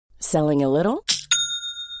Selling a little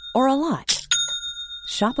or a lot?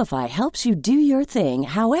 Shopify helps you do your thing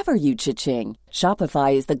however you cha-ching.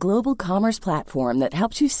 Shopify is the global commerce platform that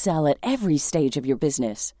helps you sell at every stage of your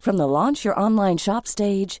business. From the launch your online shop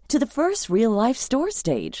stage to the first real-life store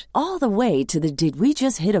stage, all the way to the did we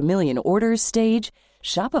just hit a million orders stage.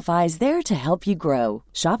 Shopify is there to help you grow.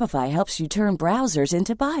 Shopify helps you turn browsers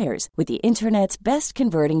into buyers with the internet's best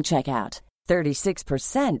converting checkout.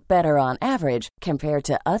 36% better on average compared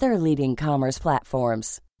to other leading commerce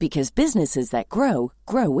platforms. Because businesses that grow,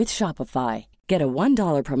 grow with Shopify. Get a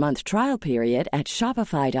 $1 per month trial period at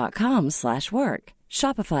shopify.com/work.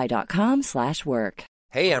 Shopify.com/work.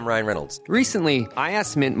 Hey, I'm Ryan Reynolds. Recently, I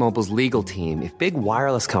asked Mint Mobile's legal team if big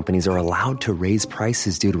wireless companies are allowed to raise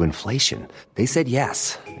prices due to inflation. They said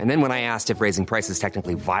yes. And then when I asked if raising prices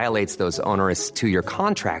technically violates those onerous two-year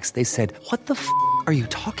contracts, they said, "What the f*** are you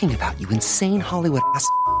talking about, you insane Hollywood ass?"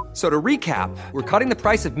 So to recap, we're cutting the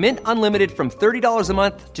price of Mint Unlimited from $30 a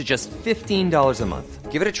month to just $15 a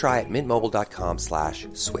month. Give it a try at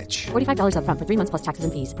mintmobile.com/switch. $45 up front for 3 months plus taxes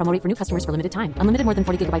and fees. Promo rate for new customers for limited time. Unlimited more than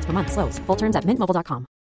 40 gigabytes per month. Slows full terms at mintmobile.com.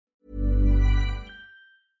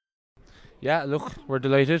 Yeah, look, we're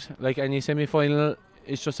delighted. Like any semi-final,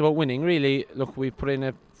 it's just about winning, really. Look, we put in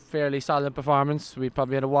a fairly solid performance. We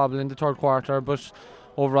probably had a wobble in the third quarter, but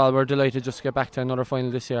overall we're delighted just to get back to another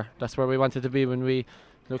final this year. That's where we wanted to be when we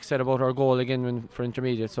set about our goal again for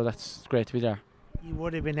intermediate, so that's great to be there. You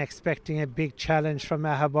would have been expecting a big challenge from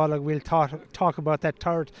Ahabolog. We'll talk about that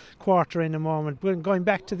third quarter in a moment. But going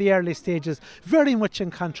back to the early stages, very much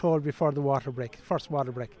in control before the first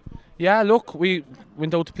water break. Yeah, look, we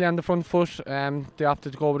went out to play on the front foot. They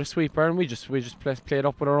opted to go with a sweeper, and we just played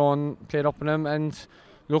up with them. And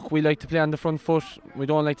look, we like to play on the front foot. We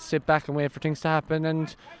don't like to sit back and wait for things to happen.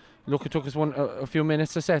 And look, it took us a few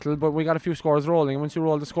minutes to settle, but we got a few scores rolling. And once you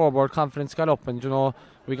roll the scoreboard, confidence got up, and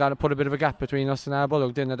we got to put a bit of a gap between us and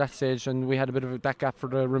Ahabolog then at that stage, and we had a bit of that gap for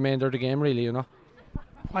the remainder of the game, really.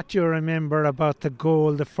 What do you remember about the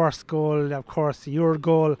goal, the first goal, of course, your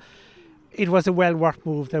goal? It was a well-worked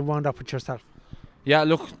move that wound up with yourself. Yeah,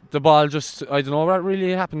 look, the ball just, I don't know what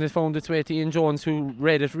really happened. It found its way to Ian Jones, who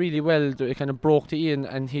read it really well. It kind of broke to Ian,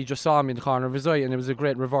 and he just saw me in the corner of his eye, and it was a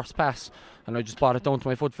great reverse pass. And I just brought it down to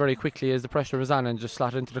my foot very quickly as the pressure was on and just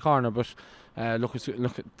slotted into the corner. But look,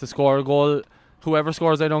 to score a goal, whoever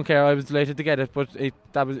scores, I don't care. I was delighted to get it, but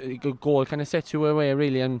that was a good goal. Kind of sets you away,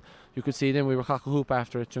 really, and you could see then we were cock-a-hoop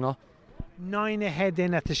after it, 9 ahead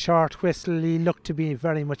then at the short whistle. He looked to be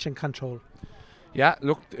very much in control. Yeah,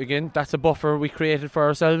 look, again, that's a buffer we created for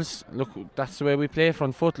ourselves. Look, that's the way we play,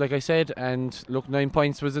 front foot, like I said. And look, 9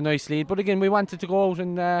 points was a nice lead. But again, we wanted to go out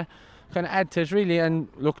and kind of add to it, really. And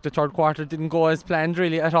look, the third quarter didn't go as planned,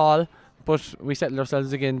 really, at all. But we settled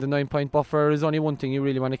ourselves again. The 9-point buffer is only one thing. You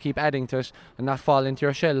really want to keep adding to it and not fall into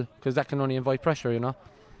your shell, because that can only invite pressure,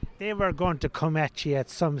 They were going to come at you at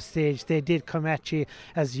some stage. They did come at you,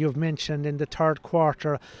 as you've mentioned, in the third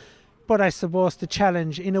quarter. But I suppose the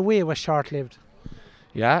challenge, in a way, was short-lived.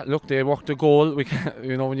 Yeah, look, they worked a goal. We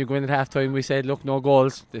when you go in at half time, we said, look, no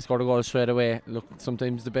goals. They scored a goal straight away. Look,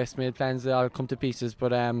 sometimes the best made plans, they all come to pieces.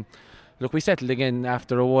 But look, we settled again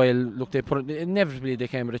after a while. Look, inevitably they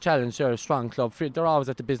came with a challenge. They're a strong club. They're always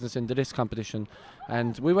at the business end of this competition.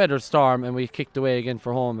 And we weathered the storm and we kicked away again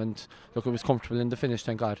for home. And look, it was comfortable in the finish,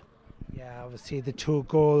 thank God. Yeah, obviously the two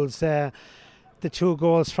goals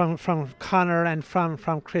from Conor and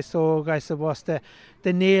from Chris Og, I suppose the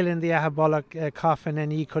nail in the Ahabolog coffin,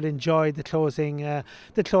 and he could enjoy the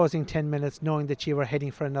closing 10 minutes knowing that you were heading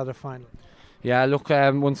for another final. Yeah, look,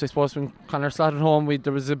 once I suppose when Conor slotted home,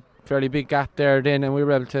 there was a fairly big gap there then, and we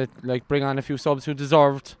were able to bring on a few subs who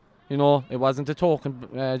deserved. It wasn't a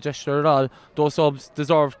token gesture at all. Those subs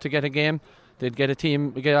deserved to get a game. They'd get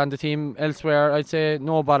on the team elsewhere, I'd say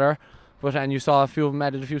no bother. And you saw a few of them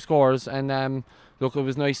added a few scores, and look, it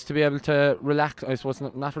was nice to be able to relax. I suppose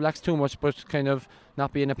not relax too much, but kind of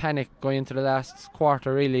not be in a panic going into the last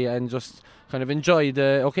quarter, really, and just kind of enjoy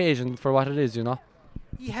the occasion for what it is, You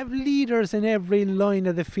have leaders in every line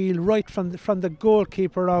of the field, right from the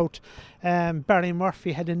goalkeeper out. Barry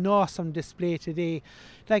Murphy had an awesome display today.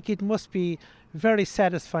 It must be very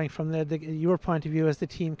satisfying from your point of view as the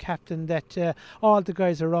team captain that all the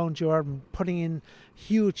guys around you are putting in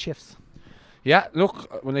huge shifts. Yeah,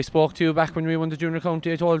 look, when I spoke to you back when we won the junior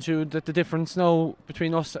county, I told you that the difference now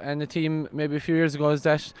between us and the team maybe a few years ago is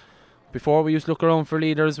that before we used to look around for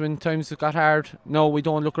leaders when times got hard. No, we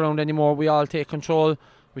don't look around anymore. We all take control.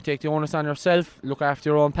 We take the onus on ourselves, look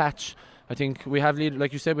after your own patch. I think we have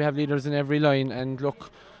like you said, we have leaders in every line, and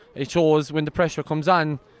look, it shows when the pressure comes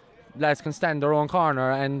on, lads can stand their own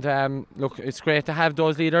corner, and look, it's great to have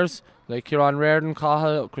those leaders. Like Kieran Reardon,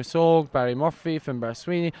 Cahill, Chris Ogue, Barry Murphy, Finbar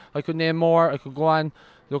Sweeney. I could name more. I could go on.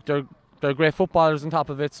 Look, they're great footballers on top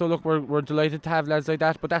of it. So look, we're delighted to have lads like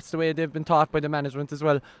that. But that's the way they've been taught by the management as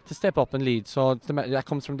well, to step up and lead. So that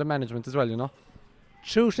comes from the management as well, you know.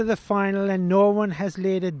 Through to the final, and no one has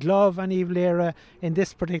laid a glove on Eve Lera in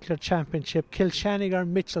this particular championship. Kilshannig or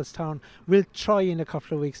Mitchelstown will try in a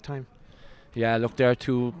couple of weeks' time. Yeah, look, they're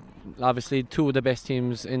obviously two of the best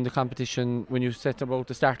teams in the competition. When you set about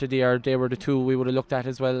the start of the year, they were the two we would have looked at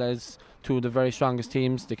as well as two of the very strongest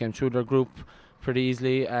teams. They came through their group pretty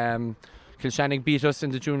easily. Kilshannig beat us in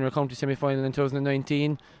the junior county semi-final in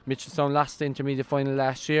 2019. Mitchelstown lost the intermediate final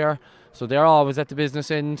last year. So they're always at the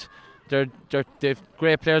business end. They've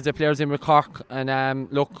great players. They're players in with Cork.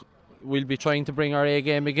 And look, we'll be trying to bring our A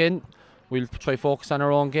game again. We'll try focus on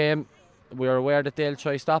our own game. We're aware that they'll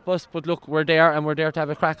try stop us, but look, we're there and we're there to have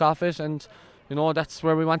a crack off it, and you know that's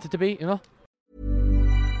where we want it to be, you know.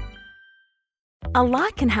 A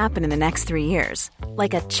lot can happen in the next 3 years,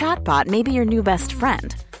 like a chatbot may be your new best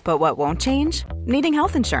friend. But what won't change? Needing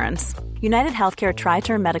health insurance. United Healthcare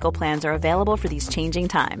Tri-Term Medical Plans are available for these changing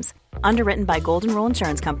times. Underwritten by Golden Rule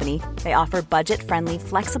Insurance Company, they offer budget-friendly,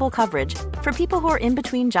 flexible coverage for people who are in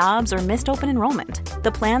between jobs or missed open enrollment.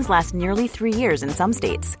 The plans last nearly 3 years in some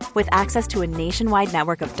states, with access to a nationwide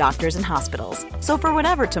network of doctors and hospitals. So for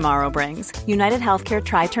whatever tomorrow brings, United Healthcare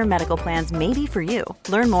Tri-Term Medical Plans may be for you.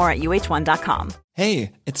 Learn more at uh1.com.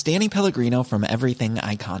 Hey, it's Danny Pellegrino from Everything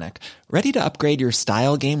Iconic. Ready to upgrade your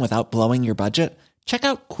style game without blowing your budget? Check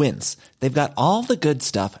out Quince. They've got all the good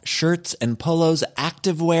stuff, shirts and polos,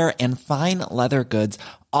 activewear, and fine leather goods,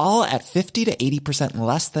 all at 50 to 80%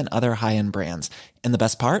 less than other high-end brands. And the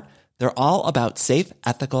best part? They're all about safe,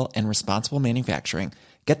 ethical, and responsible manufacturing.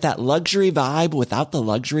 Get that luxury vibe without the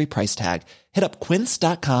luxury price tag. Hit up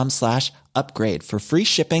quince.com/upgrade for free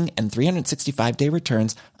shipping and 365-day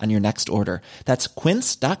returns on your next order. That's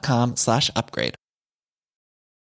quince.com/upgrade.